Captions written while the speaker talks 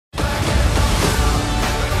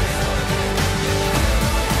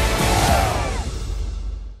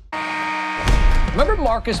Remember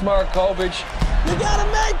Marcus Markovich? You gotta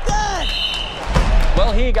make that!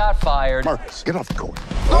 Well, he got fired. Marcus, get off the court.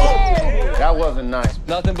 Oh! That wasn't nice.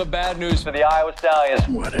 Nothing but bad news for the Iowa Stallions.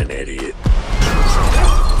 What an idiot.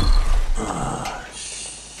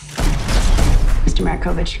 Mr.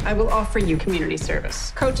 Markovich, I will offer you community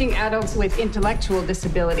service. Coaching adults with intellectual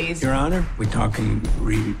disabilities. Your Honor, we talking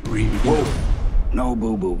Whoa. No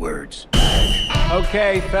boo-boo words.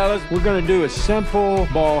 Okay, fellas, we're gonna do a simple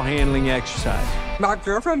ball handling exercise. My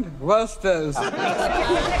girlfriend, what's this?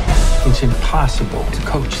 It's impossible to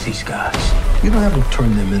coach these guys. You don't have to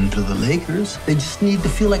turn them into the Lakers. They just need to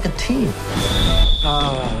feel like a team.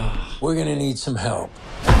 We're gonna need some help.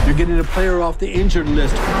 You're getting a player off the injured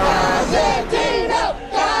list.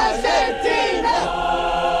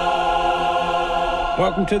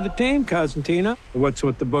 Welcome to the team, Cosentino. What's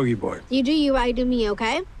with the boogie board? You do you, I do me,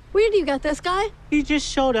 okay? Where do you got this guy? He just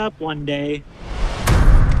showed up one day.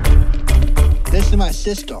 This is my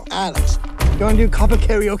sister, Alex. You wanna do couple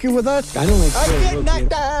karaoke with us? I don't like I get karaoke. knocked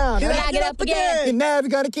down. Then I get up again. You're never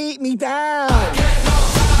gonna keep me down.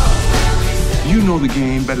 You know the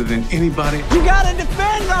game better than anybody. You gotta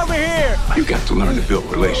defend over here. You got to learn to build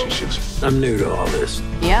relationships. I'm new to all this.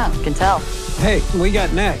 Yeah, can tell. Hey, we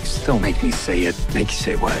got next. Don't make me say it. Make you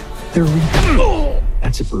say what?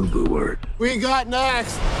 That's a boo-boo word. We got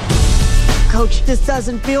next. Coach, this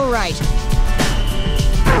doesn't feel right.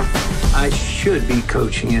 I should be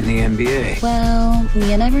coaching in the NBA. Well,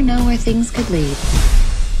 you never know where things could lead.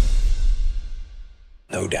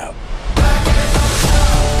 No doubt.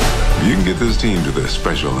 If you can get this team to the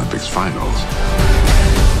Special Olympics finals,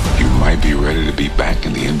 you might be ready to be back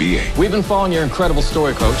in the NBA. We've been following your incredible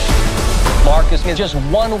story, Coach. Marcus is just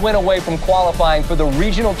one win away from qualifying for the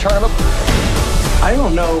regional tournament. I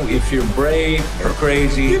don't know if you're brave or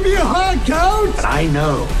crazy, Give me a hug, coach. but I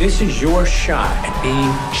know this is your shot at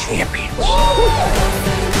being champions.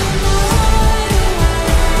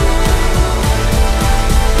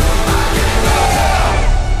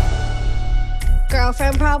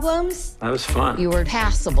 Girlfriend problems? That was fun. You were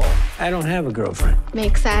passable. I don't have a girlfriend.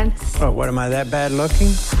 Makes sense. Oh, what, am I that bad looking?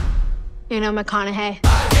 You know, McConaughey.